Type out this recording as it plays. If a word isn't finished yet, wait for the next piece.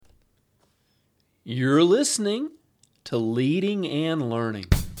You're listening to Leading and Learning.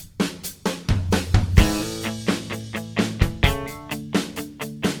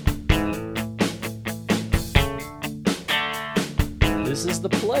 This is the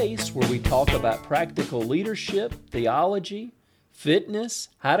place where we talk about practical leadership, theology, fitness,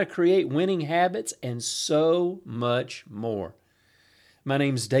 how to create winning habits, and so much more. My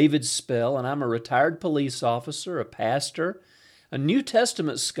name's David Spell, and I'm a retired police officer, a pastor, a New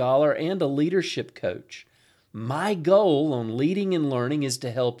Testament scholar, and a leadership coach. My goal on Leading and Learning is to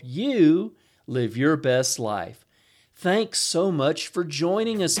help you live your best life. Thanks so much for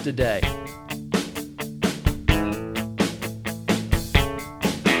joining us today.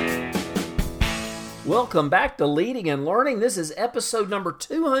 Welcome back to Leading and Learning. This is episode number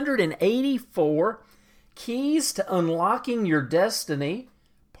 284, Keys to Unlocking Your Destiny,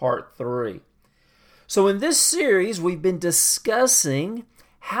 Part 3. So in this series, we've been discussing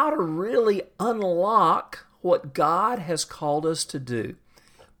how to really unlock what God has called us to do.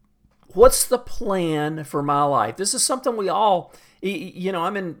 What's the plan for my life? This is something we all,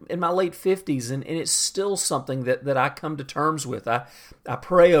 I'm in my late 50s, and it's still something that I come to terms with. I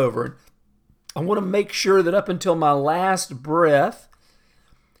pray over it. I want to make sure that up until my last breath,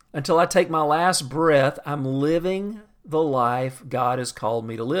 until I take my last breath, I'm living the life God has called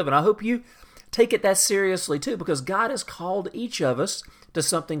me to live. And I hope you take it that seriously too, because God has called each of us to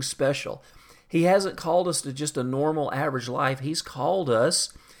something special. He hasn't called us to just a normal, average life. He's called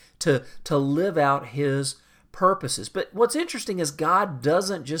us to live out His purposes. But what's interesting is God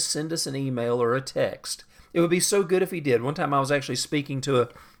doesn't just send us an email or a text. It would be so good if He did. One time I was actually speaking to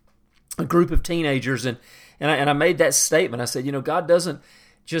a group of teenagers, and I made that statement. I said, God doesn't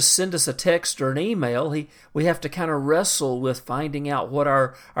just send us a text or an email. We have to kind of wrestle with finding out what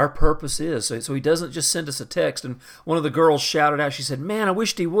our purpose is. So He doesn't just send us a text. And one of the girls shouted out, she said, "Man, I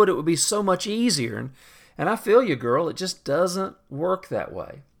wished He would. It would be so much easier." And I feel you, girl. It just doesn't work that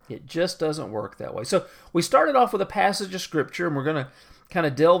way. It just doesn't work that way. So we started off with a passage of Scripture, and we're going to kind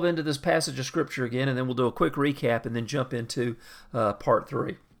of delve into this passage of Scripture again, and then we'll do a quick recap and then jump into part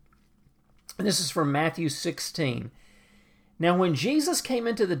 3. And this is from Matthew 16. Now, when Jesus came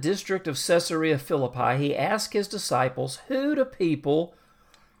into the district of Caesarea Philippi, He asked His disciples, "Who do people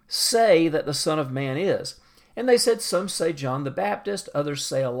say that the Son of Man is?" And they said, "Some say John the Baptist, others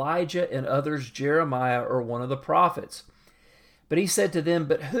say Elijah, and others Jeremiah or one of the prophets." But He said to them,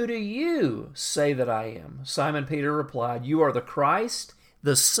 "But who do you say that I am?" Simon Peter replied, "You are the Christ,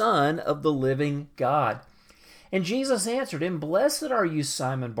 the Son of the living God." And Jesus answered him, "Blessed are you,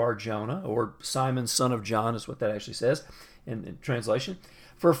 Simon Bar-Jonah," or Simon, son of John is what that actually says in translation.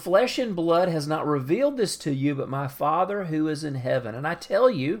 "For flesh and blood has not revealed this to you, but my Father who is in heaven. And I tell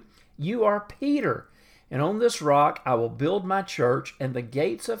you, you are Peter, and on this rock I will build my church, and the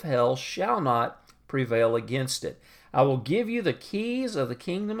gates of hell shall not prevail against it. I will give you the keys of the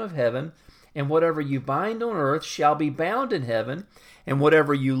kingdom of heaven, and whatever you bind on earth shall be bound in heaven, and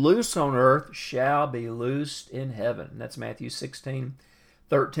whatever you loose on earth shall be loosed in heaven." And that's Matthew 16,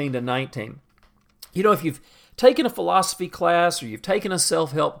 13 to 19. If you've taken a philosophy class or you've taken a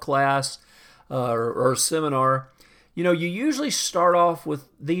self-help class or a seminar, you usually start off with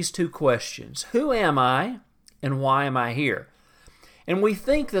these two questions. Who am I and why am I here? And we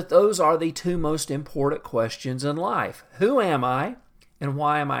think that those are the two most important questions in life. Who am I and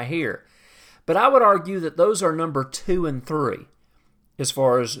why am I here? But I would argue that those are number 2 and 3 as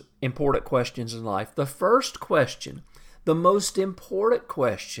far as important questions in life. The first question, the most important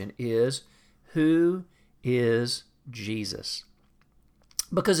question is, who is Jesus?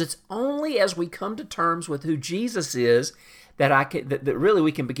 Because it's only as we come to terms with who Jesus is that really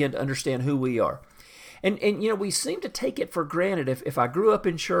we can begin to understand who we are. And we seem to take it for granted if I grew up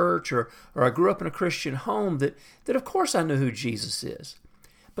in church or I grew up in a Christian home that of course I know who Jesus is.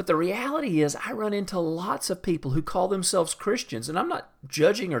 But the reality is I run into lots of people who call themselves Christians, and I'm not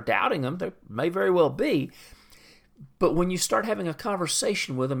judging or doubting them. They may very well be. But when you start having a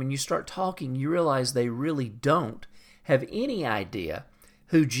conversation with them and you start talking, you realize they really don't have any idea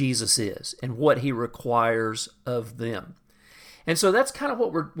who Jesus is and what He requires of them. And so that's kind of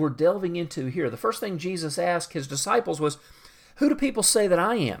what we're delving into here. The first thing Jesus asked His disciples was, "Who do people say that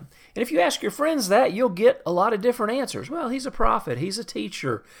I am?" And if you ask your friends that, you'll get a lot of different answers. Well, He's a prophet. He's a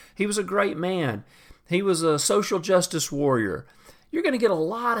teacher. He was a great man. He was a social justice warrior. You're going to get a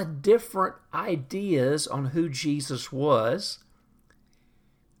lot of different ideas on who Jesus was,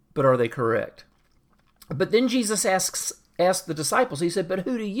 but are they correct? But then Jesus asked the disciples, He said, "But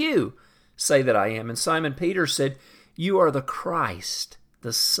who do you say that I am?" And Simon Peter said, "You are the Christ,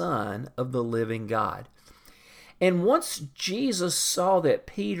 the Son of the living God." And once Jesus saw that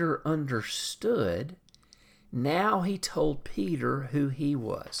Peter understood, now he told Peter who he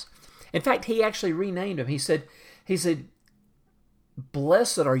was. In fact, he actually renamed him. He said,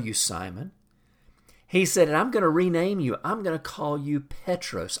 "Blessed are you, Simon." He said, and I'm going to rename you. I'm going to call you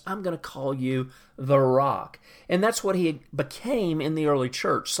Petros. I'm going to call you the Rock. And that's what he became in the early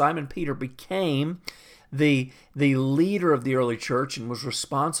church. Simon Peter became the leader of the early church and was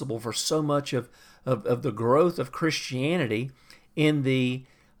responsible for so much of the growth of Christianity in the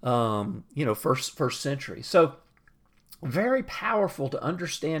first century. So very powerful to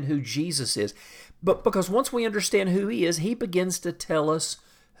understand who Jesus is. But because once we understand who he is, he begins to tell us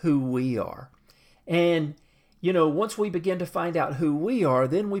who we are. And, once we begin to find out who we are,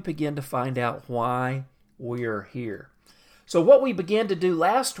 then we begin to find out why we're here. So what we began to do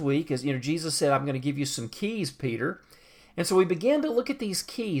last week is, Jesus said, "I'm going to give you some keys, Peter." And so we began to look at these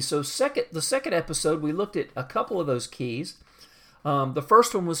keys. So the second episode, we looked at a couple of those keys. The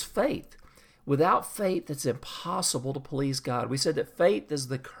first one was faith. Without faith, it's impossible to please God. We said that faith is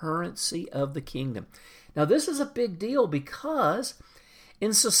the currency of the kingdom. Now, this is a big deal because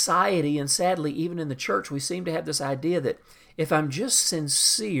in society, and sadly, even in the church, we seem to have this idea that if I'm just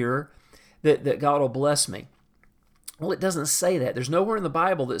sincere, that God will bless me. Well, it doesn't say that. There's nowhere in the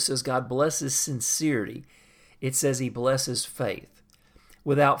Bible that says God blesses sincerity. It says he blesses faith.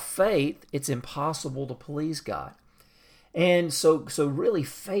 Without faith, it's impossible to please God. And so really,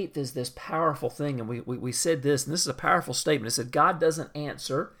 faith is this powerful thing. And we said this, and this is a powerful statement. It said, God doesn't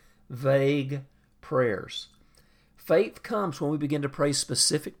answer vague prayers. Faith comes when we begin to pray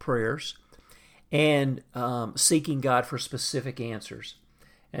specific prayers and seeking God for specific answers.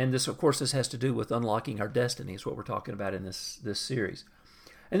 And this, of course, this has to do with unlocking our destiny, is what we're talking about in this series.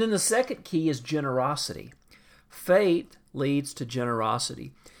 And then the second key is generosity. Faith leads to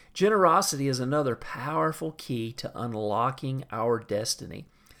generosity. Generosity is another powerful key to unlocking our destiny.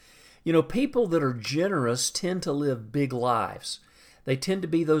 People that are generous tend to live big lives. They tend to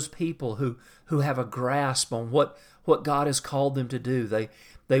be those people who have a grasp on what God has called them to do.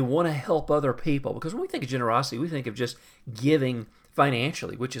 They want to help other people. Because when we think of generosity, we think of just giving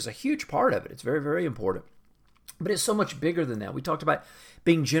financially, which is a huge part of it. It's very, very important. But it's so much bigger than that. We talked about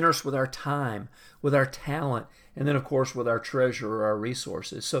being generous with our time, with our talent, and then, of course, with our treasure or our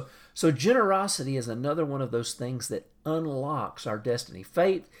resources. So generosity is another one of those things that unlocks our destiny.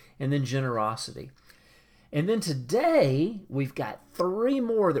 Faith and then generosity. And then today, we've got 3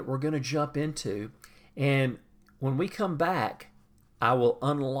 more that we're going to jump into. And when we come back, I will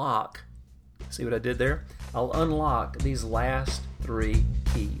unlock, see what I did there? I'll unlock these last 3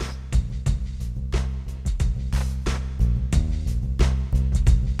 keys.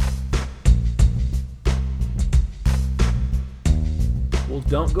 Well,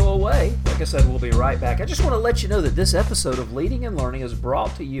 don't go away. Like I said, we'll be right back. I just want to let you know that this episode of Leading and Learning is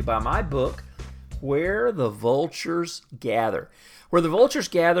brought to you by my book, Where the Vultures Gather. Where the Vultures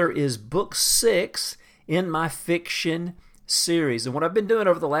Gather is book 6 in my fiction series. And what I've been doing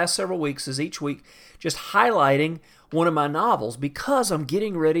over the last several weeks is each week just highlighting one of my novels because I'm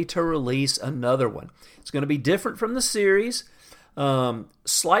getting ready to release another one. It's going to be different from the series,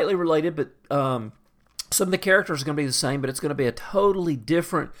 slightly related, but some of the characters are going to be the same, but it's going to be a totally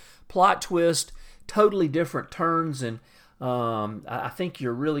different plot twist, totally different turns, and I think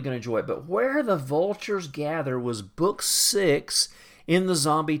you're really going to enjoy it. But Where the Vultures Gather was book 6 in the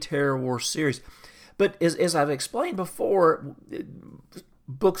Zombie Terror War series. But as I've explained before,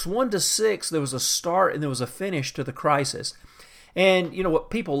 books 1 to 6, there was a start and there was a finish to the crisis. And you know what?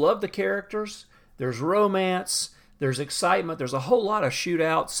 People love the characters. There's romance. There's excitement. There's a whole lot of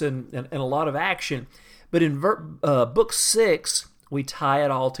shootouts and a lot of action. But in book 6, we tie it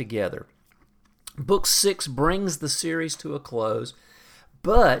all together. Book 6 brings the series to a close,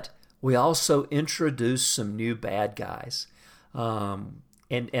 but we also introduce some new bad guys. And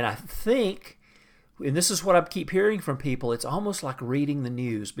I think, and this is what I keep hearing from people, it's almost like reading the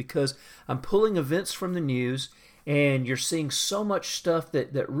news because I'm pulling events from the news and you're seeing so much stuff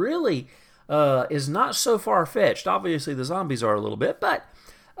that really is not so far-fetched. Obviously, the zombies are a little bit, but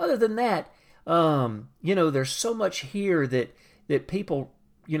other than that, there's so much here that people,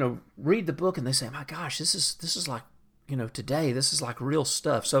 read the book and they say, my gosh, this is like, today, this is like real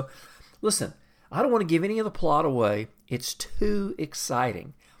stuff. So listen, I don't want to give any of the plot away. It's too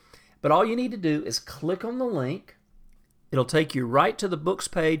exciting. But all you need to do is click on the link. It'll take you right to the books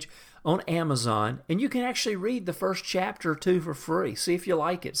page on Amazon, and you can actually read the first chapter or 2 for free. See if you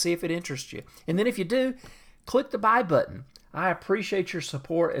like it. See if it interests you. And then if you do, click the buy button. I appreciate your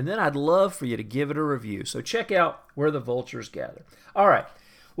support, and then I'd love for you to give it a review. So check out Where the Vultures Gather. All right.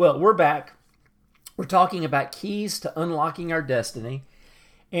 Well, we're back. We're talking about keys to unlocking our destiny.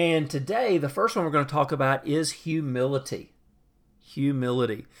 And today, the first one we're going to talk about is humility.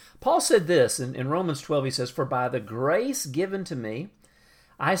 Humility. Paul said this in Romans 12. He says, "For by the grace given to me,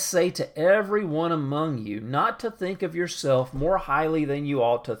 I say to every one among you, not to think of yourself more highly than you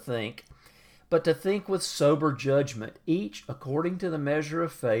ought to think, but to think with sober judgment, each according to the measure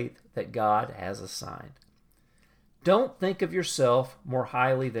of faith that God has assigned." Don't think of yourself more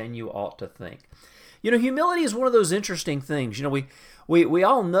highly than you ought to think. You know, humility is one of those interesting things. You know, we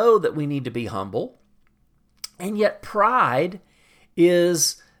all know that we need to be humble, and yet pride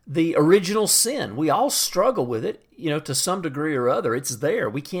is the original sin. We all struggle with it, to some degree or other. It's there.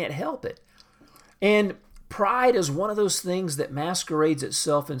 We can't help it. And pride is one of those things that masquerades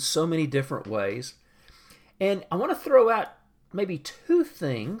itself in so many different ways. And I want to throw out maybe two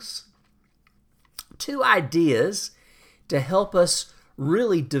ideas to help us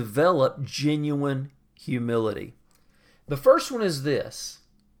really develop genuine humility. The first one is this: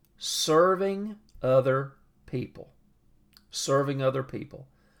 serving other people. Serving other people.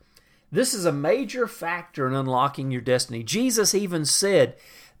 This is a major factor in unlocking your destiny. Jesus even said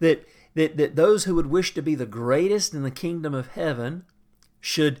that those who would wish to be the greatest in the kingdom of heaven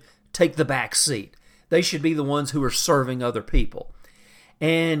should take the back seat. They should be the ones who are serving other people.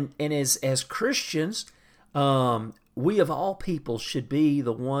 And as Christians, we of all people should be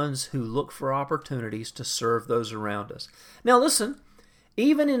the ones who look for opportunities to serve those around us. Now listen,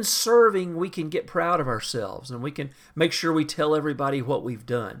 even in serving, we can get proud of ourselves and we can make sure we tell everybody what we've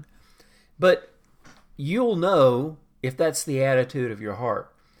done. But you'll know if that's the attitude of your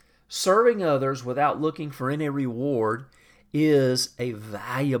heart. Serving others without looking for any reward is a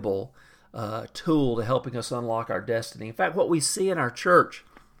valuable tool to helping us unlock our destiny. In fact, what we see in our church,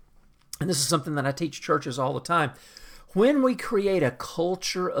 and this is something that I teach churches all the time, when we create a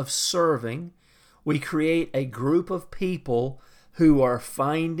culture of serving, we create a group of people who are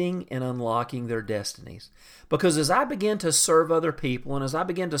finding and unlocking their destinies. Because as I begin to serve other people and as I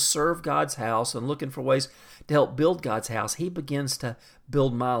begin to serve God's house and looking for ways to help build God's house, He begins to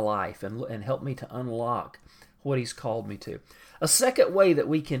build my life and help me to unlock what He's called me to. A second way that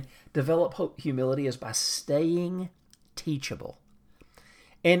we can develop humility is by staying teachable.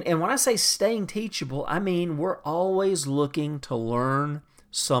 And when I say staying teachable, I mean we're always looking to learn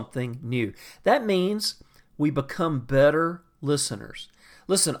something new. That means we become better listeners.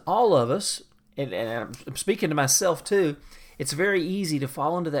 Listen, all of us, and I'm speaking to myself too, it's very easy to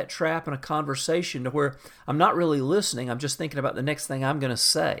fall into that trap in a conversation to where I'm not really listening, I'm just thinking about the next thing I'm going to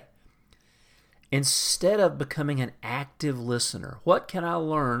say. Instead of becoming an active listener, what can I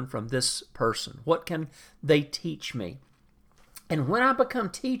learn from this person? What can they teach me? And when I become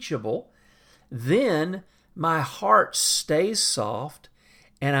teachable, then my heart stays soft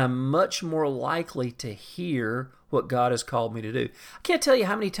and I'm much more likely to hear what God has called me to do. I can't tell you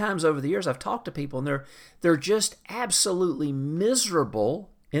how many times over the years I've talked to people and they're just absolutely miserable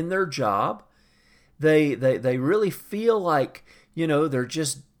in their job. They really feel like,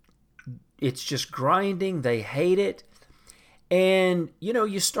 it's just grinding. They hate it. And,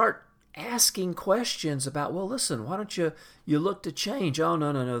 you start asking questions about, well, listen, why don't you look to change? Oh,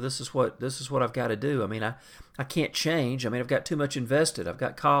 no, this is what I've got to do. I mean, I can't change. I mean, I've got too much invested. I've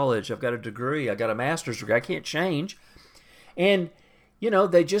got college. I've got a degree. I've got a master's degree. I can't change. And,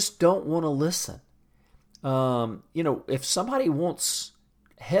 they just don't want to listen. If somebody wants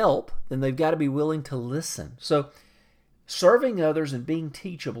help, then they've got to be willing to listen. So serving others and being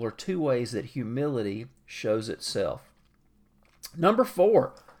teachable are two ways that humility shows itself. Number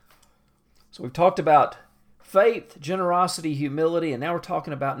 4. So we've talked about faith, generosity, humility, and now we're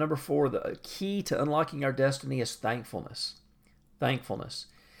talking about number 4, the key to unlocking our destiny is thankfulness. Thankfulness.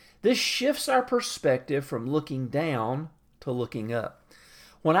 This shifts our perspective from looking down to looking up.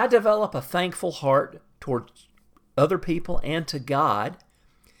 When I develop a thankful heart towards other people and to God,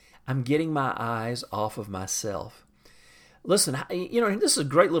 I'm getting my eyes off of myself. Listen, this is a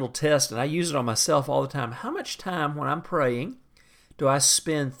great little test, and I use it on myself all the time. How much time when I'm praying do I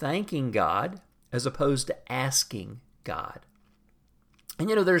spend thanking God as opposed to asking God? And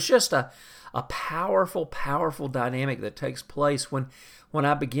there's just a powerful, powerful dynamic that takes place when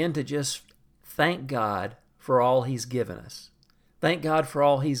I begin to just thank God for all He's given us. Thank God for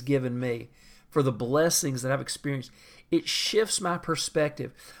all He's given me, for the blessings that I've experienced. It shifts my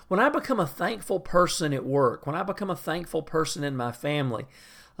perspective. When I become a thankful person at work, when I become a thankful person in my family,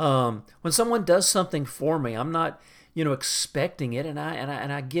 when someone does something for me, I'm not expecting it, and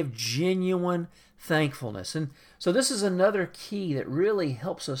I give genuine thankfulness. And so this is another key that really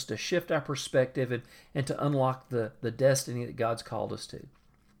helps us to shift our perspective and to unlock the destiny that God's called us to.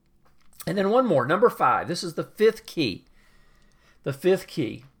 And then one more, number 5. This is the fifth key. The fifth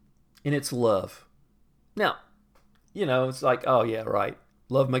key, and it's love. Now, it's like, oh yeah, right.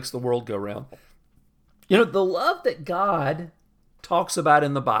 Love makes the world go round. The love that God talks about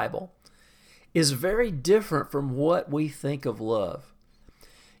in the Bible is very different from what we think of love.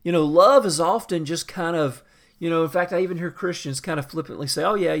 Love is often just kind of, in fact, I even hear Christians kind of flippantly say,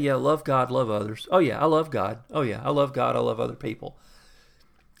 oh yeah, love God, love others. Oh yeah, I love God. Oh yeah, I love God, I love other people.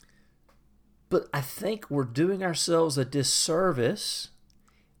 But I think we're doing ourselves a disservice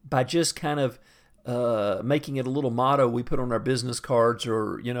by just kind of making it a little motto we put on our business cards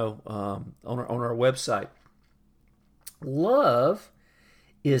or, on our website. Love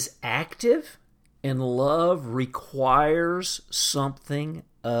is active, and love requires something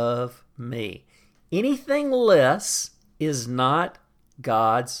of me. Anything less is not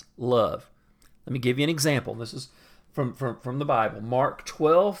God's love. Let me give you an example. This is from the Bible. Mark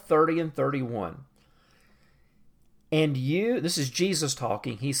 12:30 and 31. And this is Jesus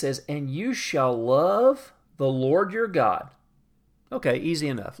talking. He says, and you shall love the Lord your God. Okay, easy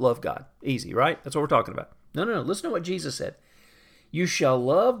enough. Love God. Easy, right? That's what we're talking about. No. Listen to what Jesus said. You shall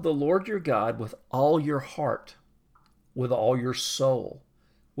love the Lord your God with all your heart, with all your soul,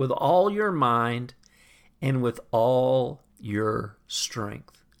 with all your mind, and with all your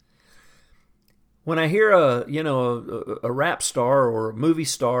strength. When I hear a rap star or a movie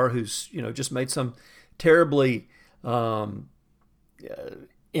star who's just made some terribly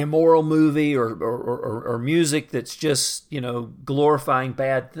immoral movie or music that's just glorifying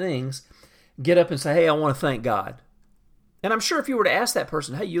bad things, get up and say, hey, I want to thank God. And I'm sure if you were to ask that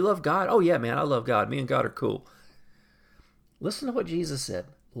person, hey, you love God? Oh yeah, man, I love God. Me and God are cool. Listen to what Jesus said.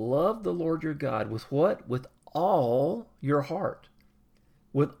 Love the Lord your God with what? With all your heart,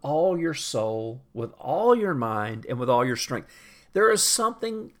 with all your soul, with all your mind, and with all your strength. There is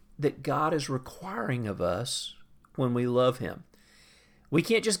something that God is requiring of us when we love Him. We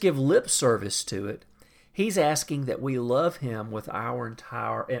can't just give lip service to it. He's asking that we love Him with our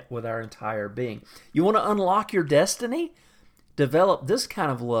entire being. You want to unlock your destiny? Develop this kind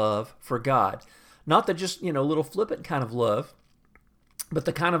of love for God. Not the just, little flippant kind of love, but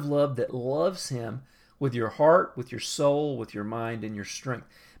the kind of love that loves Him with your heart, with your soul, with your mind, and your strength.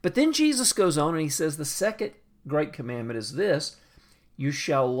 But then Jesus goes on and He says the second great commandment is this: you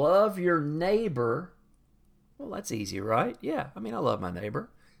shall love your neighbor. Well, that's easy, right? Yeah, I love my neighbor.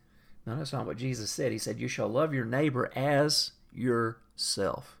 No, that's not what Jesus said. He said, you shall love your neighbor as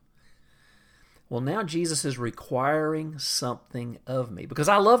yourself. Well, now Jesus is requiring something of me because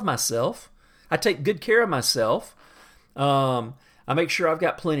I love myself. I take good care of myself. I make sure I've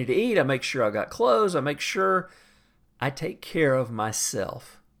got plenty to eat. I make sure I've got clothes. I make sure I take care of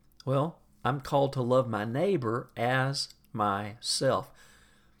myself. Well, I'm called to love my neighbor as myself.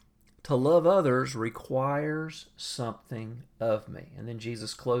 To love others requires something of me. And then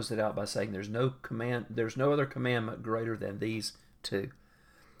Jesus closed it out by saying there's no other commandment greater than these two.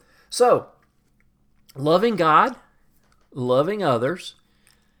 So, loving God, loving others,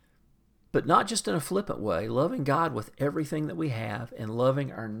 but not just in a flippant way, loving God with everything that we have and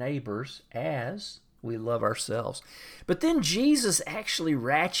loving our neighbors as we love ourselves. But then Jesus actually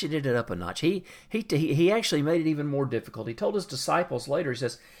ratcheted it up a notch. He actually made it even more difficult. He told his disciples later, he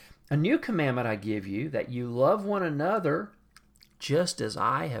says, a new commandment I give you, that you love one another just as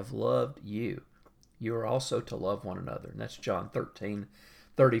I have loved you. You are also to love one another. And that's John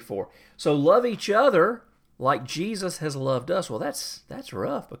 13:34. So love each other like Jesus has loved us. Well, that's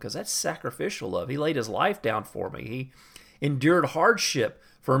rough because that's sacrificial love. He laid His life down for me. He endured hardship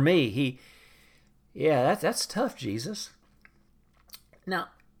for me. That's tough, Jesus. Now,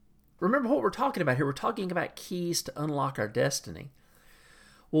 remember what we're talking about here. We're talking about keys to unlock our destiny.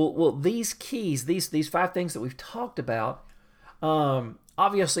 Well, these keys, these 5 things that we've talked about,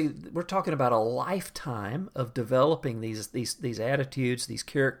 obviously we're talking about a lifetime of developing these attitudes, these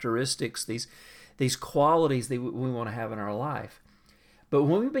characteristics, these qualities that we want to have in our life. But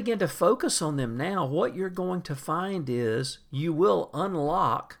when we begin to focus on them now, what you're going to find is you will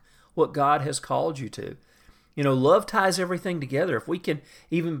unlock what God has called you to. Love ties everything together. If we can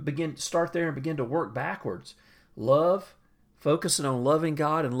even start there and begin to work backwards. Love, focusing on loving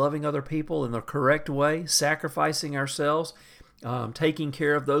God and loving other people in the correct way, sacrificing ourselves, taking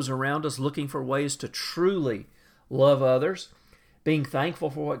care of those around us, looking for ways to truly love others, being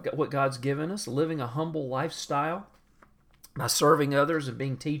thankful for what God's given us, living a humble lifestyle, by serving others and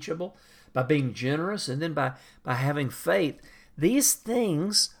being teachable, by being generous, and then by having faith. These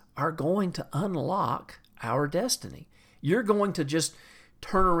things are going to unlock our destiny. You're going to just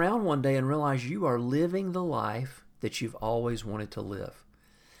turn around one day and realize you are living the life that you've always wanted to live.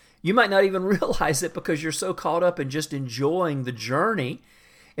 You might not even realize it because you're so caught up in just enjoying the journey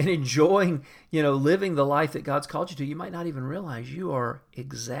and enjoying, living the life that God's called you to. You might not even realize you are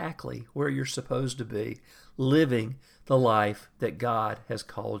exactly where you're supposed to be, living the life that God has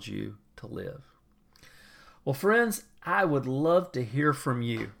called you to live. Well, friends, I would love to hear from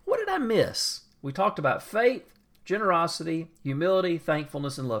you. What did I miss? We talked about faith, generosity, humility,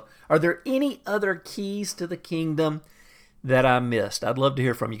 thankfulness, and love. Are there any other keys to the kingdom that I missed? I'd love to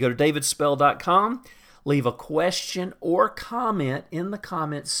hear from you. Go to davidspell.com, leave a question or comment in the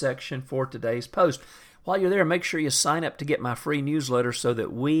comments section for today's post. While you're there, make sure you sign up to get my free newsletter so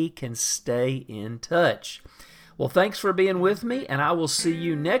that we can stay in touch. Well, thanks for being with me, and I will see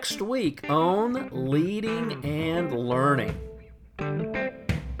you next week on Leading and Learning.